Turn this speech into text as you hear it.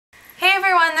Hey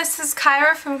everyone, this is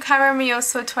Kyra from Kyra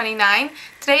Mioso 29.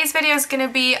 Today's video is going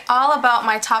to be all about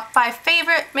my top 5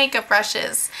 favorite makeup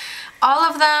brushes. All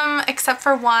of them, except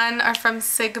for one, are from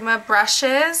Sigma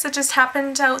brushes. It just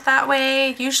happened out that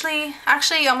way. Usually,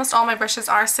 actually almost all my brushes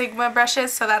are Sigma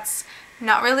brushes, so that's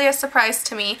not really a surprise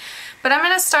to me. But I'm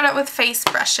going to start out with face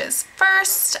brushes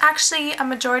first. Actually, a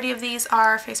majority of these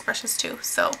are face brushes too.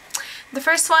 So the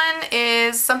first one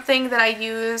is something that I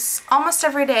use almost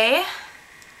every day.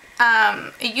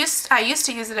 I used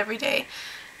to use it every day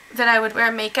that I would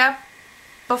wear makeup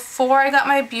before I got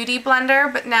my beauty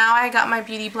blender, but now I got my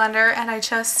beauty blender and I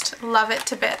just love it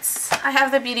to bits. I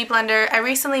have the beauty blender. I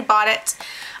recently bought it.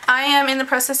 I am in the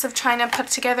process of trying to put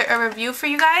together a review for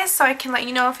you guys so I can let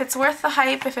you know if it's worth the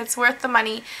hype, if it's worth the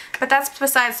money, but that's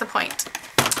besides the point.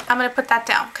 I'm going to put that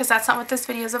down because that's not what this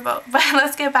video is about, but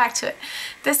let's get back to it.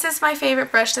 This is my favorite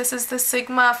brush. This is the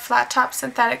Sigma Flat Top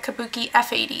Synthetic Kabuki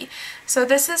F80. So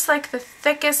this is like the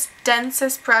thickest,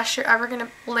 densest brush you're ever going to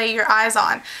lay your eyes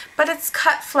on, but it's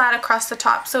cut flat across the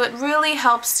top, so it really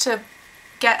helps to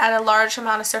get at a large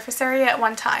amount of surface area at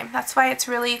one time. That's why it's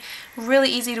really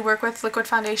easy to work with liquid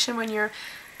foundation when you're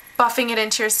buffing it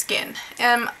into your skin.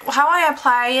 How I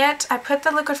apply it, I put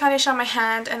the liquid foundation on my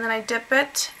hand and then I dip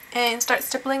it and start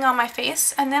stippling on my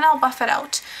face, and then I'll buff it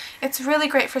out. It's really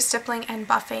great for stippling and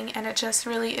buffing, and it just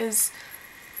really is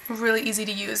really easy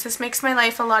to use. This makes my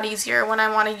life a lot easier when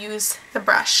I want to use the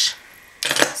brush.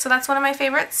 So that's one of my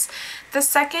favorites. The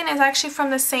second is actually from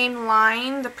the same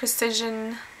line, the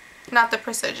Precision, not the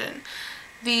Precision,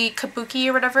 the Kabuki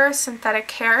or whatever, synthetic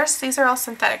hairs. These are all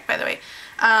synthetic, by the way.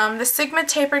 The Sigma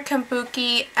Tapered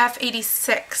Kabuki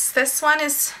F86. This one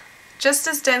is just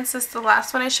as dense as the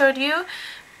last one I showed you,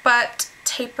 but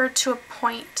tapered to a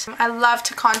point. I love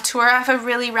to contour. I have a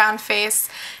really round face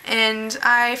and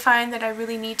I find that I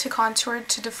really need to contour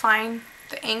to define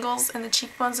the angles and the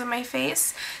cheekbones of my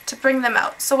face to bring them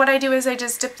out. So what I do is I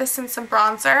just dip this in some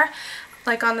bronzer,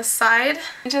 like on the side.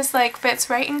 It just like fits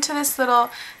right into this little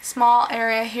small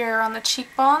area here on the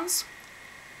cheekbones.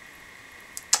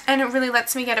 And it really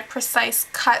lets me get a precise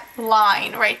cut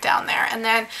line right down there. And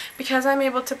then because I'm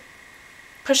able to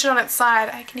push it on its side,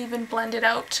 I can even blend it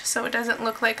out so it doesn't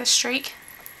look like a streak.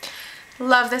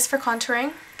 Love this for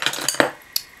contouring.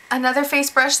 Another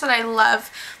face brush that I love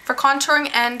for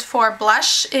contouring and for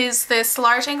blush is this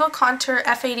Large Angle Contour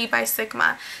F80 by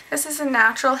Sigma. This is a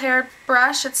natural hair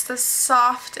brush. It's the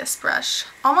softest brush.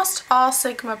 Almost all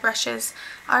Sigma brushes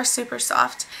are super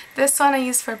soft. This one I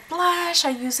use for blush. I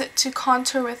use it to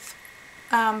contour with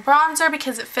bronzer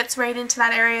because it fits right into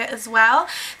that area as well.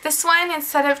 This one,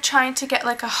 instead of trying to get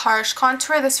like a harsh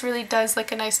contour, this really does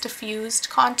like a nice diffused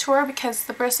contour because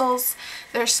the bristles,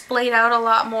 they're splayed out a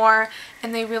lot more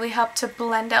and they really help to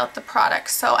blend out the product.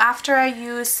 So after I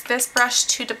use this brush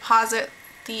to deposit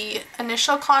the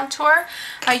initial contour,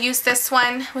 I use this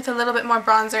one with a little bit more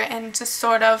bronzer and just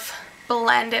sort of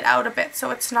blend it out a bit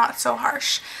so it's not so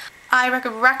harsh. I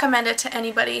recommend it to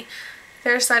anybody.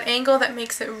 There's that angle that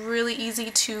makes it really easy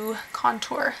to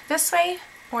contour. This way,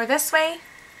 or this way,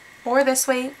 or this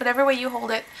way, whatever way you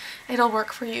hold it, it'll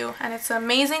work for you. And it's an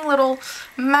amazing little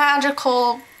magic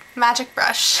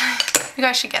brush. You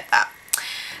guys should get that.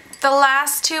 The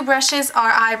last two brushes are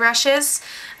eye brushes.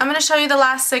 I'm going to show you the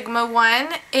last Sigma one.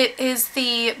 It is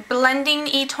the Blending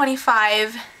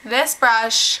E25. This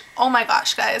brush, oh my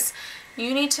gosh guys,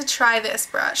 you need to try this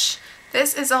brush.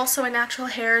 This is also a natural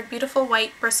haired, beautiful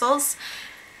white bristles.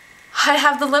 I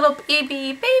have the little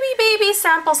baby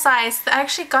sample size. I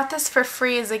actually got this for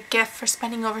free as a gift for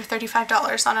spending over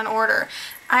 $35 on an order.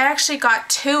 I actually got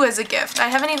two as a gift. I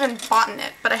haven't even bought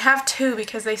it, but I have two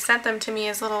because they sent them to me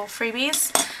as little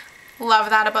freebies. Love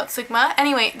that about Sigma.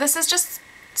 Anyway, this is just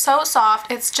so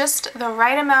soft. It's just the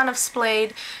right amount of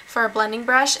splayed for a blending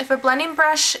brush. If a blending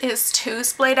brush is too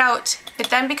splayed out, it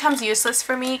then becomes useless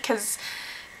for me because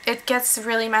it gets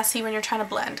really messy when you're trying to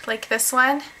blend. Like this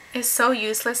one is so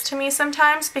useless to me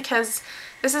sometimes because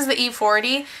this is the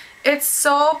E40. It's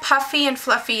so puffy and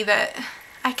fluffy that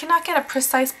I cannot get a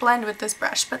precise blend with this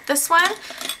brush. But this one,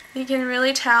 you can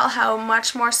really tell how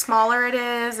much more smaller it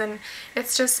is, and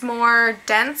it's just more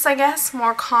dense, I guess,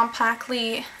 more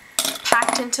compactly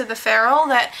packed into the ferrule,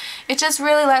 that it just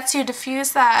really lets you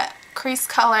diffuse that crease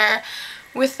color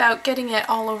without getting it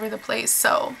all over the place.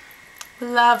 So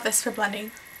love this for blending.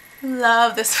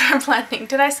 Love this for blending.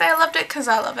 Did I say I loved it? Because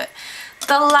I love it.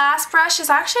 The last brush is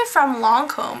actually from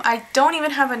Lancome. I don't even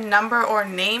have a number or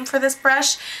name for this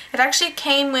brush. It actually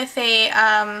came with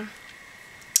a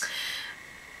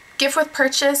gift with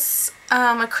purchase,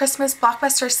 a Christmas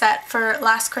Blockbuster set for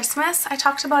last Christmas. I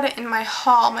talked about it in my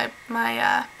haul,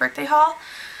 my birthday haul.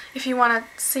 if you want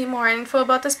to see more info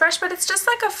about this brush, but it's just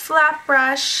like a flat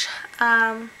brush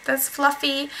that's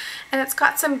fluffy, and it's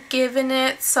got some give in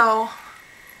it, so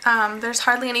there's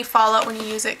hardly any fallout when you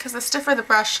use it, because the stiffer the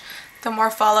brush, the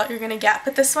more fallout you're going to get.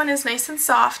 But this one is nice and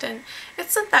soft, and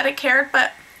it's synthetic hair,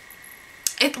 but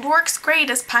it works great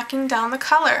as packing down the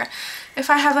color. If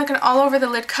I have like an all over the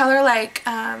lid color like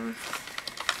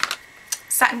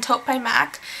Satin Taupe by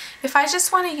MAC, if I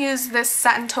just want to use this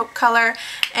Satin Taupe color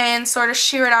and sort of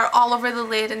sheer it out all over the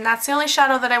lid, and that's the only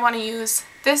shadow that I want to use,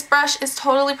 this brush is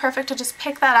totally perfect to just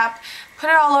pick that up, put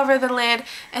it all over the lid,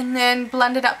 and then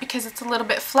blend it up because it's a little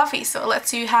bit fluffy, so it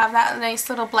lets you have that nice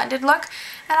little blended look.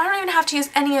 And I don't even have to use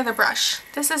any other brush.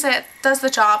 This is it, does the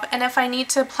job. And if I need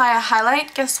to apply a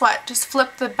highlight, guess what? Just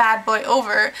flip the bad boy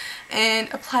over and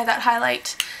apply that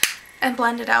highlight and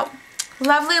blend it out.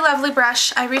 Lovely, lovely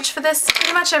brush. I reach for this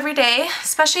pretty much every day,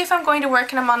 especially if I'm going to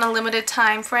work and I'm on a limited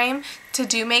time frame to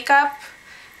do makeup.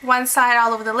 One side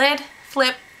all over the lid,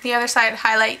 flip, the other side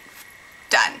highlight,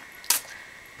 done.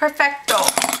 Perfecto.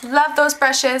 Love those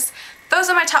brushes. Those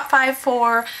are my top 5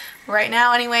 for right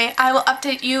now anyway. I will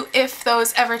update you if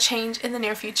those ever change in the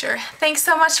near future. Thanks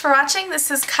so much for watching.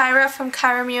 This is Kyra from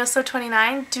Kyra Mioso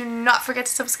 29. Do not forget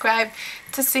to subscribe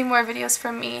to see more videos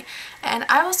from me, and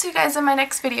I will see you guys in my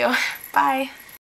next video. Bye.